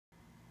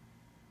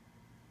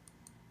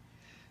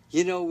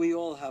You know, we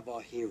all have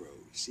our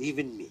heroes,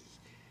 even me.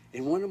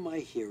 And one of my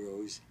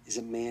heroes is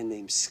a man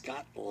named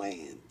Scott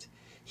Land.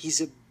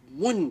 He's a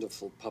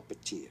wonderful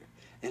puppeteer,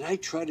 and I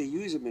try to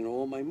use him in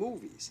all my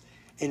movies.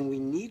 And we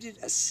needed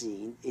a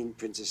scene in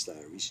Princess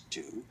Diaries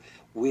 2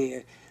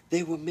 where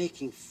they were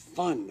making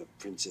fun of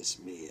Princess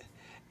Mia.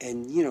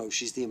 And, you know,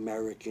 she's the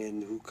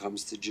American who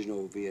comes to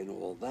Genovia and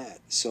all that.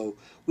 So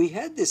we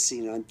had this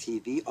scene on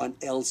TV on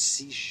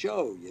Elsie's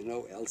show, you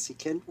know, Elsie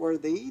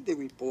Kentworthy, the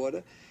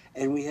reporter.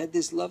 And we had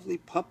this lovely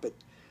puppet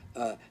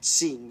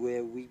scene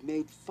where we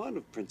made fun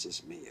of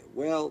Princess Mia.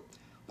 Well,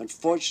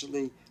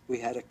 unfortunately, we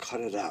had to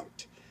cut it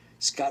out.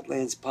 Scott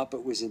Land's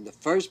puppet was in the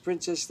first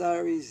Princess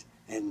Diaries,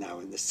 and now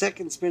in the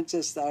second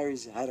Princess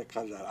Diaries, I had to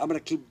cut it out. I'm going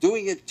to keep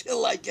doing it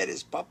till I get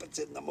his puppets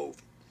in the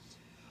movie.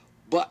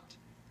 But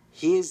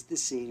here's the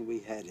scene we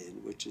had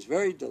in, which is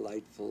very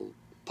delightful.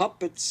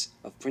 Puppets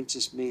of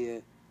Princess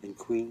Mia and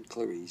Queen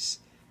Clarice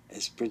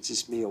as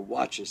Princess Mia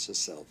watches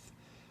herself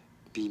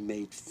be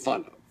made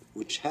fun of,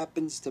 which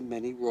happens to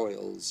many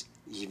royals,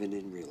 even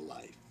in real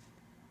life.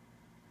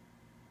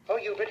 Are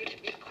you ready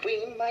to be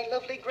queen, my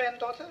lovely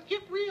granddaughter?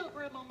 Get real,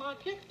 Grandmama,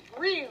 get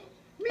real.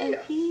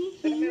 Mia,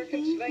 an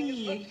American slang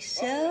is much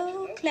So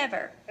proper, you know?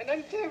 clever. And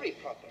I'm very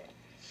proper.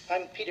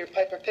 I'm Peter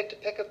Piper picked a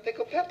peck of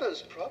pickled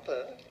peppers,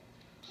 proper.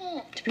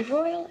 To be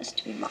royal is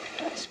to be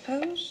mocked, I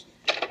suppose.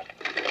 I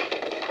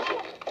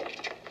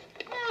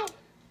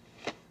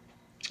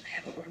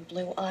haven't worn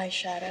blue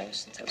eyeshadow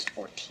since I was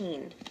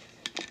 14.